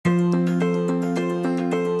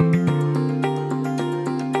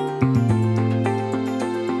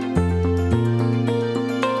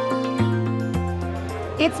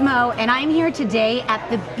it's Mo, and I'm here today at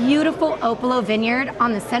the beautiful Opolo Vineyard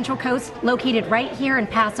on the Central Coast, located right here in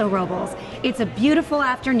Paso Robles. It's a beautiful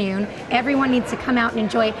afternoon. Everyone needs to come out and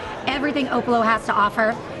enjoy everything Opolo has to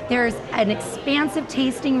offer. There's an expansive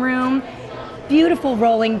tasting room, beautiful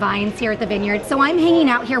rolling vines here at the vineyard. So I'm hanging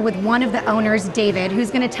out here with one of the owners, David,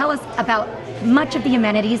 who's going to tell us about much of the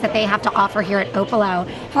amenities that they have to offer here at Opolo.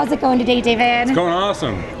 How's it going today, David? It's going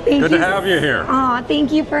awesome. Good to have you here. Aw,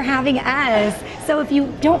 thank you for having us. So if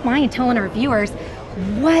you don't mind telling our viewers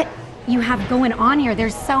what you have going on here.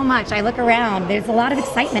 There's so much. I look around, there's a lot of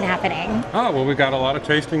excitement happening. Oh, well, we've got a lot of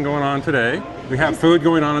tasting going on today. We have food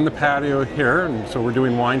going on in the patio here, and so we're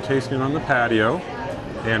doing wine tasting on the patio.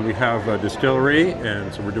 And we have a distillery,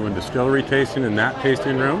 and so we're doing distillery tasting in that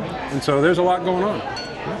tasting room. And so there's a lot going on.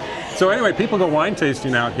 So anyway, people go wine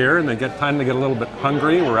tasting out here, and they get time to get a little bit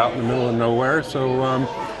hungry. We're out in the middle of nowhere, so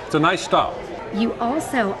it's a nice stop. You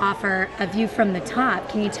also offer a view from the top.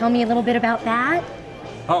 Can you tell me a little bit about that?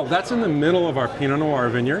 Oh, that's in the middle of our Pinot Noir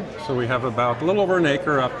vineyard. So we have about a little over an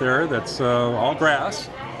acre up there that's all grass.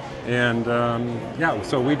 And yeah,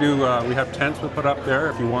 so we have tents we put up there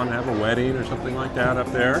if you want to have a wedding or something like that up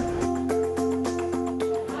there.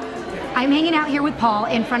 I'm hanging out here with Paul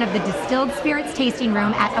in front of the Distilled Spirits tasting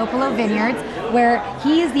room at Opolo Vineyards, where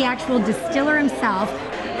he is the actual distiller himself.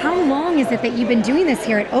 How long is it that you've been doing this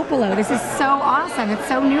here at Opolo? This is so awesome. It's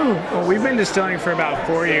so new. Well, we've been distilling for about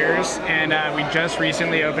 4 years, and we just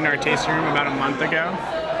recently opened our tasting room about a month ago.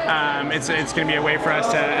 It's going to be a way for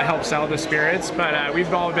us to help sell the spirits, but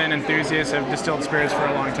we've all been enthusiasts of distilled spirits for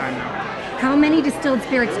a long time now. How many distilled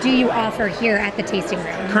spirits do you offer here at the tasting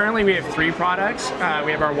room? Currently we have 3 products.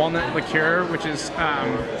 We have our walnut liqueur, which is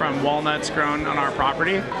from walnuts grown on our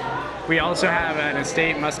property. We also have an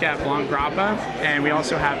estate Muscat Blanc Grappa, and we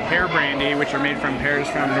also have pear brandy, which are made from pears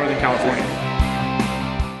from Northern California.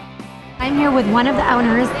 I'm here with one of the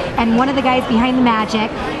owners and one of the guys behind the magic.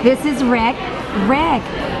 This is Rick. Rick,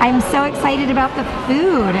 I'm so excited about the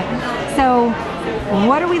food. So,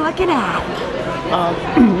 what are we looking at?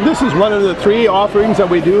 This is one of the 3 offerings that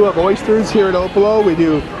we do of oysters here at Opolo. We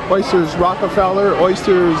do oysters Rockefeller,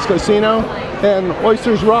 oysters Casino, and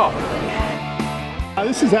oysters raw.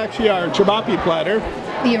 This is actually our ciabatta platter,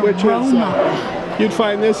 which is you'd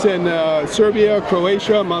find this in Serbia,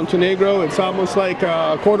 Croatia, Montenegro. It's almost like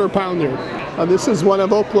a quarter pounder. This is one of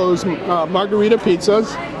Opolo's margarita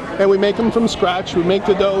pizzas, and we make them from scratch. We make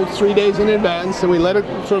the dough 3 days in advance, and we let it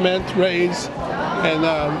ferment, raise,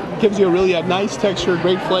 and gives you a nice texture,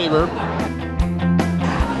 great flavor.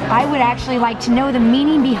 I would actually like to know the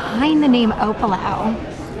meaning behind the name Opolo.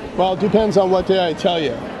 Well, it depends on what day I tell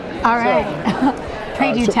you. All right. So,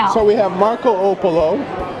 pray do tell. So we have Marco Opolo.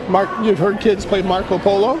 You've heard kids play Marco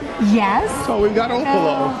Polo? Yes. So we've got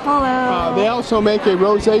Opolo. Opolo. They also make a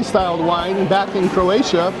rosé styled wine back in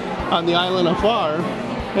Croatia on the island of Hvar,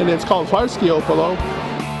 and it's called Hvarski Opolo.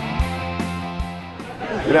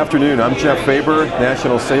 Good afternoon, I'm Jeff Faber,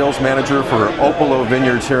 National Sales Manager for Opolo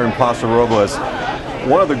Vineyards here in Paso Robles.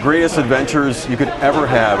 One of the greatest adventures you could ever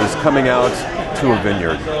have is coming out to a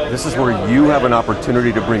vineyard. This is where you have an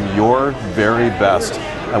opportunity to bring your very best.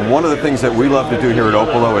 And one of the things that we love to do here at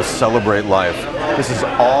Opolo is celebrate life. This is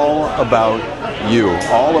all about you,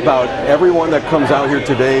 all about everyone that comes out here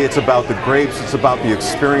today. It's about the grapes, it's about the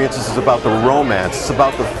experiences, it's about the romance, it's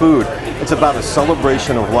about the food, it's about a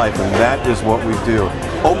celebration of life, and that is what we do.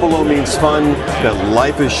 Opolo means fun, that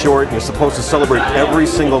life is short, and you're supposed to celebrate every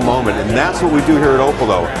single moment, and that's what we do here at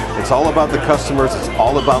Opolo. It's all about the customers, it's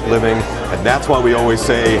all about living, and that's why we always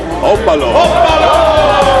say, Opolo! Opolo!